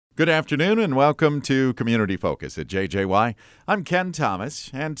Good afternoon and welcome to Community Focus at JJY. I'm Ken Thomas,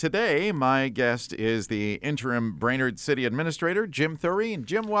 and today my guest is the interim Brainerd City Administrator, Jim Thurene.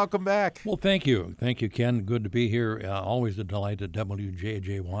 Jim, welcome back. Well, thank you. Thank you, Ken. Good to be here. Always a delight at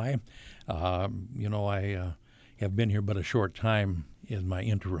WJJY. I have been here but a short time in my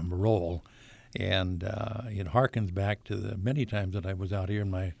interim role, and it harkens back to the many times that I was out here in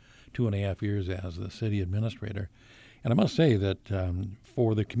my 2.5 years as the city administrator. And I must say that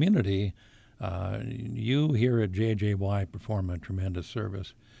for the community, you here at JJY perform a tremendous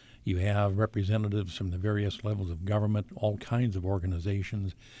service. You have representatives from the various levels of government, all kinds of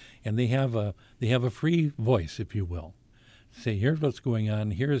organizations, and they have a free voice, if you will. Say, here's what's going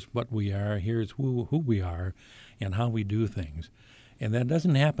on, here's what we are, here's who we are, and how we do things. And that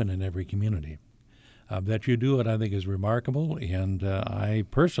doesn't happen in every community. That you do it, I think, is remarkable, and I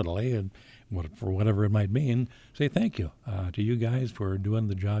personally, and for whatever it might mean, say thank you to you guys for doing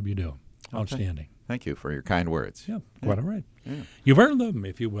the job you do. Outstanding. Thank you for your kind words. Yeah, quite all right. Yeah. You've earned them,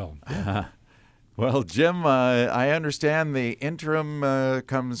 if you will. Yeah. Well, Jim, I understand the interim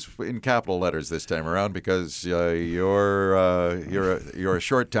comes in capital letters this time around because you're a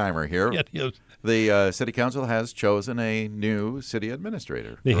short timer here. It is. The City Council has chosen a new city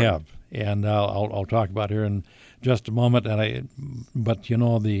administrator. They have, and I'll talk about here in just a moment. But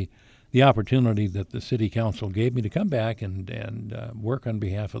the opportunity that the City Council gave me to come back and work on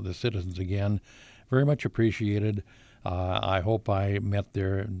behalf of the citizens again, very much appreciated. I hope I met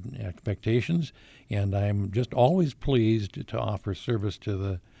their expectations, and I'm just always pleased to offer service to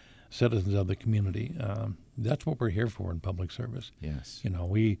the citizens of the community. That's what we're here for in public service. Yes.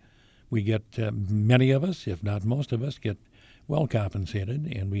 We get, many of us, if not most of us, get well compensated,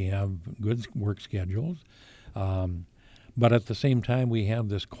 and we have good work schedules. But at the same time, we have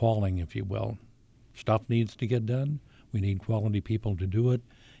this calling, if you will. Stuff needs to get done. We need quality people to do it,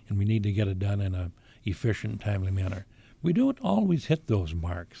 and we need to get it done in an efficient, timely manner. We don't always hit those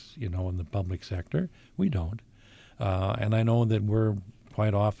marks, in the public sector. We don't. And I know that we're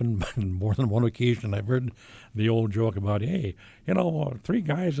quite often, on more than one occasion, I've heard the old joke about, hey, 3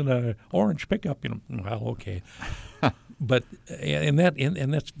 guys in an orange pickup. Well, okay, but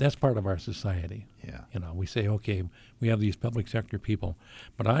that's part of our society. Yeah. We say, okay, we have these public sector people,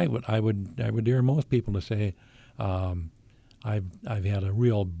 but I would dare most people to say, I've had a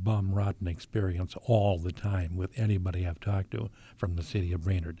real bum rotten experience all the time with anybody I've talked to from the city of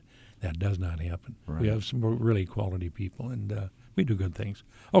Brainerd. That does not happen. Right. We have some really quality people, and we do good things.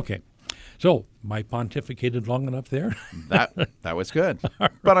 Okay, so my pontificated long enough there. That was good,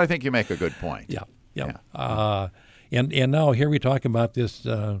 but I think you make a good point. Yeah. And now here we talk about this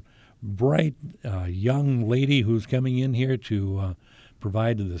bright young lady who's coming in here to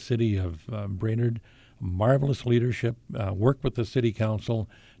provide to the city of Brainerd marvelous leadership, work with the city council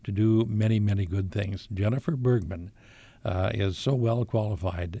to do many, many good things. Jennifer Bergman is so well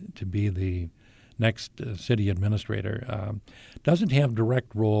qualified to be the next city administrator. Doesn't have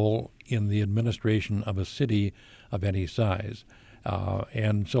direct role in the administration of a city of any size.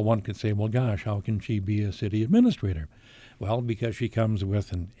 And so one could say, well, gosh, how can she be a city administrator? Well, because she comes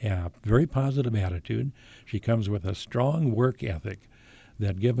with a very positive attitude. She comes with a strong work ethic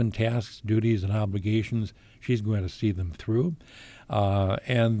that given tasks, duties, and obligations, she's going to see them through,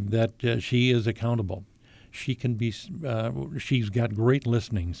 and that she is accountable. She can be. She's got great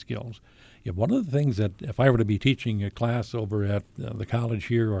listening skills. One of the things that if I were to be teaching a class over at the college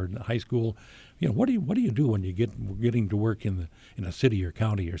here or high school, what do you do when getting to work in a city or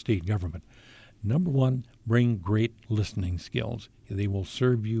county or state government? Number one, bring great listening skills. They will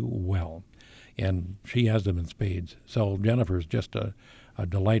serve you well, and she has them in spades. So Jennifer's just a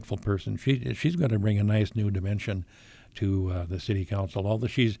delightful person. She's going to bring a nice new dimension to the city council. Although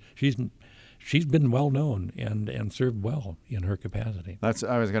she's been well known and served well in her capacity.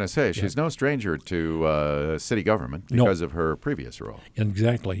 I was going to say, she's no stranger to city government because of her previous role.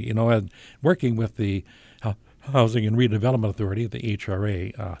 Exactly. Working with the Housing and Redevelopment Authority, the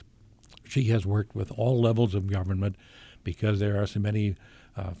HRA, she has worked with all levels of government because there are so many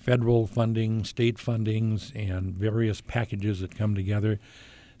federal funding, state fundings, and various packages that come together.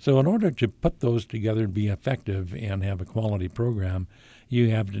 So in order to put those together and be effective and have a quality program, you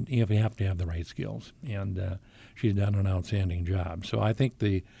have to have the right skills. And she's done an outstanding job. So I think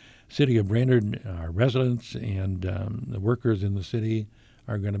the city of Brainerd, our residents, and the workers in the city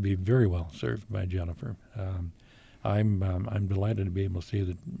are going to be very well served by Jennifer. I'm delighted to be able to see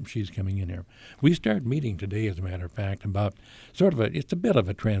that she's coming in here. We start meeting today, as a matter of fact, about it's a bit of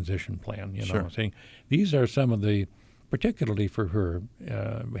a transition plan, Sure. saying these are some of the, particularly for her,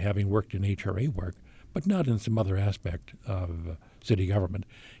 having worked in HRA work, but not in some other aspect of city government.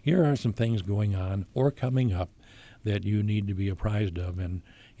 Here are some things going on or coming up that you need to be apprised of and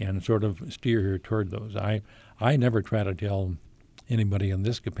sort of steer her toward those. I never try to tell anybody in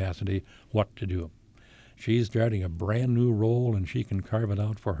this capacity what to do. She's starting a brand new role, and she can carve it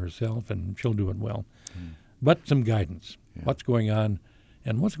out for herself, and she'll do it well. But some guidance. Yeah. What's going on,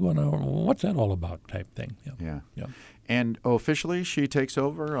 and what's going on, what's that all about type thing. Yeah. And officially, she takes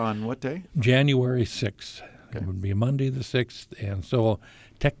over on what day? January 6th. Okay. It would be Monday the 6th, and so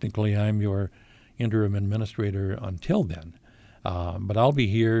technically I'm your interim administrator until then. But I'll be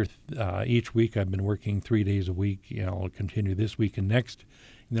here each week. I've been working 3 days a week. I'll continue this week and next,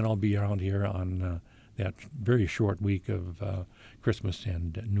 and then I'll be around here on that very short week of Christmas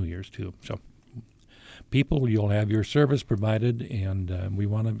and New Year's too. So, people, you'll have your service provided, and we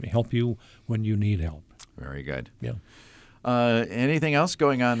want to help you when you need help. Very good. Yeah. Anything else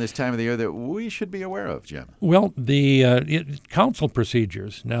going on this time of the year that we should be aware of, Jim? Well, the council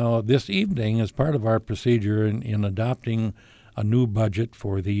procedures. Now, this evening, as part of our procedure in adopting a new budget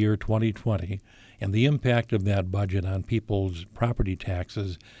for the year 2020 and the impact of that budget on people's property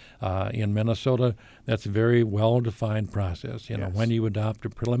taxes in Minnesota, that's a very well-defined process. Yes. When you adopt a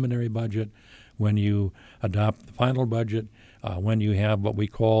preliminary budget, when you adopt the final budget, when you have what we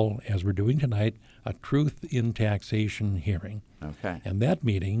call, as we're doing tonight, a truth in taxation hearing. Okay. And that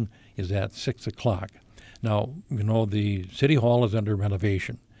meeting is at 6 o'clock. Now, the City Hall is under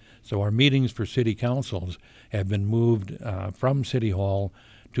renovation. So our meetings for city councils have been moved from City Hall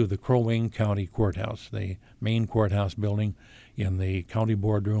to the Crow Wing County Courthouse, the main courthouse building in the county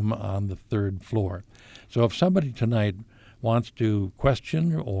boardroom on the 3rd floor. So if somebody tonight wants to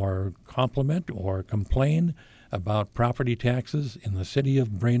question or compliment or complain about property taxes in the city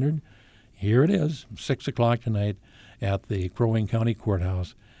of Brainerd, here it is, 6 o'clock tonight at the Crow Wing County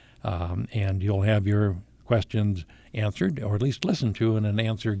Courthouse, and you'll have your questions answered, or at least listened to, and an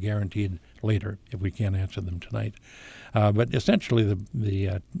answer guaranteed later if we can't answer them tonight. But essentially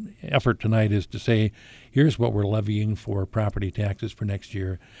the effort tonight is to say, here's what we're levying for property taxes for next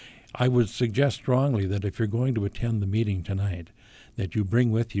year. I would suggest strongly that if you're going to attend the meeting tonight, that you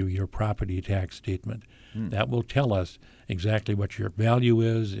bring with you your property tax statement. That will tell us exactly what your value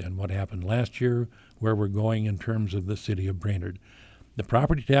is and what happened last year, where we're going in terms of the city of Brainerd. The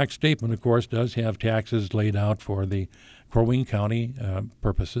property tax statement, of course, does have taxes laid out for the Crow Wing County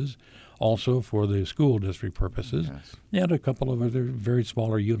purposes, also for the school district purposes, yes, and a couple of other very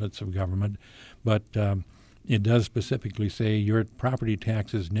smaller units of government. But it does specifically say your property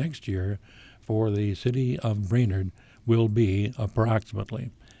taxes next year for the city of Brainerd will be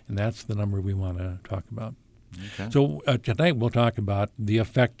approximately, and that's the number we want to talk about. Okay. So tonight we'll talk about the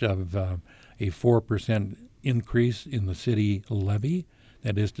effect of a 4% increase in the city levy.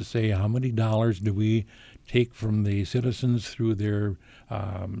 That is to say, how many dollars do we take from the citizens through their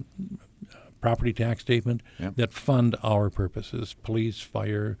property tax statement that fund our purposes, police,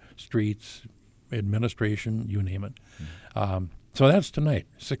 fire, streets, administration, you name it. So that's tonight,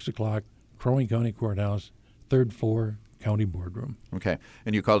 6 o'clock, Crow Wing County Courthouse, 3rd floor, county boardroom. Okay.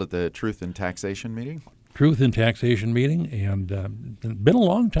 And you called it the Truth in Taxation meeting? Truth in Taxation meeting, and been a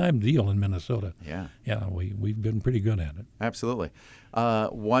long time deal in Minnesota. Yeah. Yeah, we've been pretty good at it. Absolutely.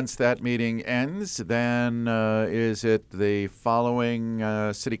 Once that meeting ends, then is it the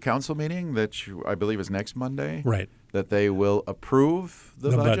following city council meeting that I believe is next Monday? Right. That they will approve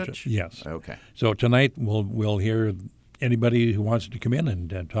the budget? Yes. Okay. So tonight we'll hear anybody who wants to come in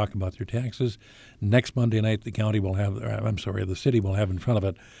and talk about their taxes. Next Monday night, the city will have in front of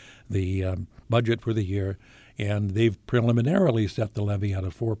it the budget for the year, and they've preliminarily set the levy at a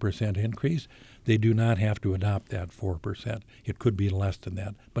 4% increase. They do not have to adopt that 4%. It could be less than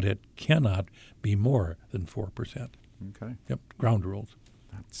that, but it cannot be more than 4%. Okay. Yep, ground rules.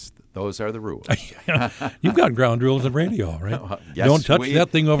 Those are the rules. You've got ground rules in radio, right? Yes, don't touch that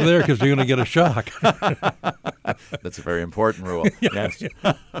thing over there because you're going to get a shock. That's a very important rule. Yes.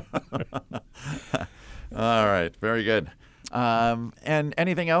 All right. Very good. And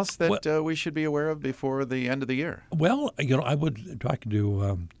anything else that we should be aware of before the end of the year? Well, I would talk to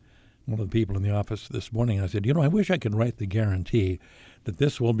one of the people in the office this morning. I said, I wish I could write the guarantee that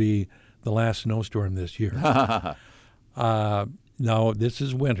this will be the last snowstorm this year. Now, this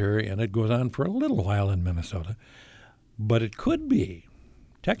is winter, and it goes on for a little while in Minnesota, but it could be,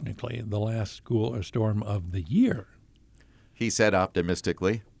 technically, the last storm of the year. He said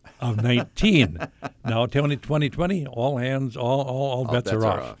optimistically. Of 19. Now, 2020, all hands, all bets are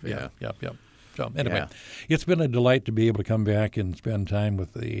off. Yeah. Yep. So, anyway, It's been a delight to be able to come back and spend time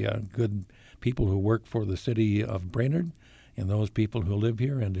with the good people who work for the city of Brainerd and those people who live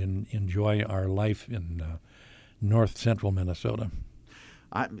here and enjoy our life in north central Minnesota.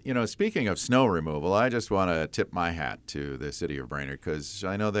 Speaking of snow removal, I just want to tip my hat to the city of Brainerd because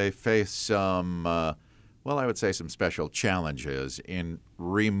I know they face some, I would say some special challenges in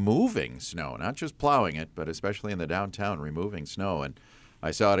removing snow, not just plowing it, but especially in the downtown, removing snow. And I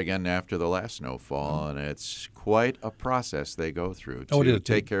saw it again after the last snowfall, and it's quite a process they go through to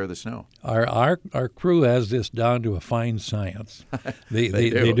take care of the snow. Our crew has this down to a fine science.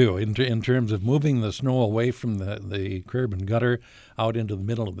 They do. In terms of moving the snow away from the curb and gutter out into the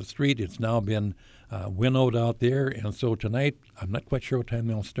middle of the street. It's now been winnowed out there, and so tonight, I'm not quite sure what time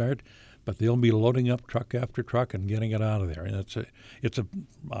they'll start, but they'll be loading up truck after truck and getting it out of there. And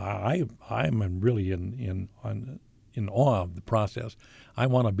I'm really in awe of the process. I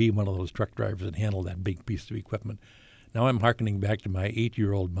want to be one of those truck drivers that handle that big piece of equipment. Now I'm hearkening back to my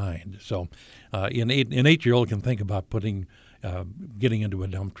 8-year-old mind. So an 8-year-old can think about getting into a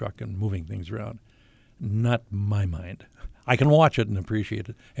dump truck and moving things around. Not my mind. I can watch it and appreciate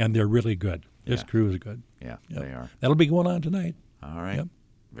it, and they're really good. This crew is good. Yeah, yep. They are. That'll be going on tonight. All right. Yep.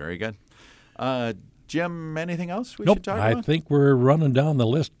 Very good. Jim, anything else we Nope, should talk about? I think we're running down the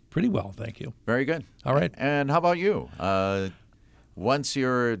list pretty well, thank you. Very good. All right. And how about you? Once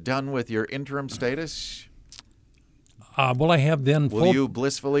you're done with your interim status, I have then. Will you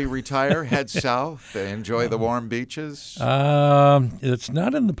blissfully retire, head south, enjoy the warm beaches? It's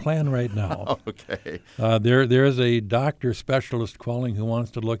not in the plan right now. Okay. There is a doctor specialist calling who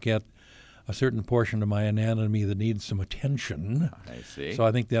wants to look at a certain portion of my anatomy that needs some attention. I see. So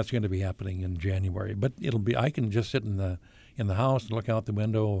I think that's going to be happening in January. But I can just sit in the house and look out the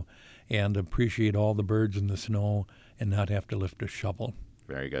window and appreciate all the birds in the snow and not have to lift a shovel.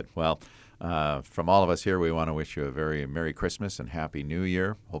 Very good. Well, from all of us here, we want to wish you a very Merry Christmas and Happy New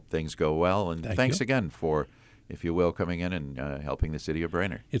Year. Hope things go well. And thanks again for, if you will, coming in and helping the city of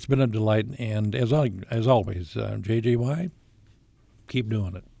Brainerd. It's been a delight. And as always, JJY, keep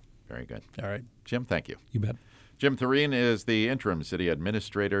doing it. Very good. All right. Jim, thank you. You bet. Jim Thureen is the interim city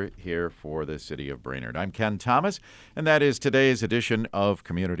administrator here for the city of Brainerd. I'm Ken Thomas, and that is today's edition of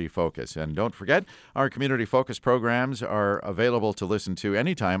Community Focus. And don't forget, our Community Focus programs are available to listen to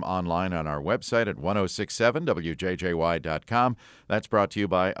anytime online on our website at 1067wjjy.com. That's brought to you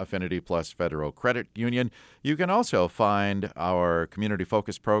by Affinity Plus Federal Credit Union. You can also find our Community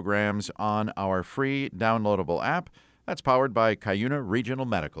Focus programs on our free downloadable app that's powered by Cuyuna Regional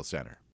Medical Center.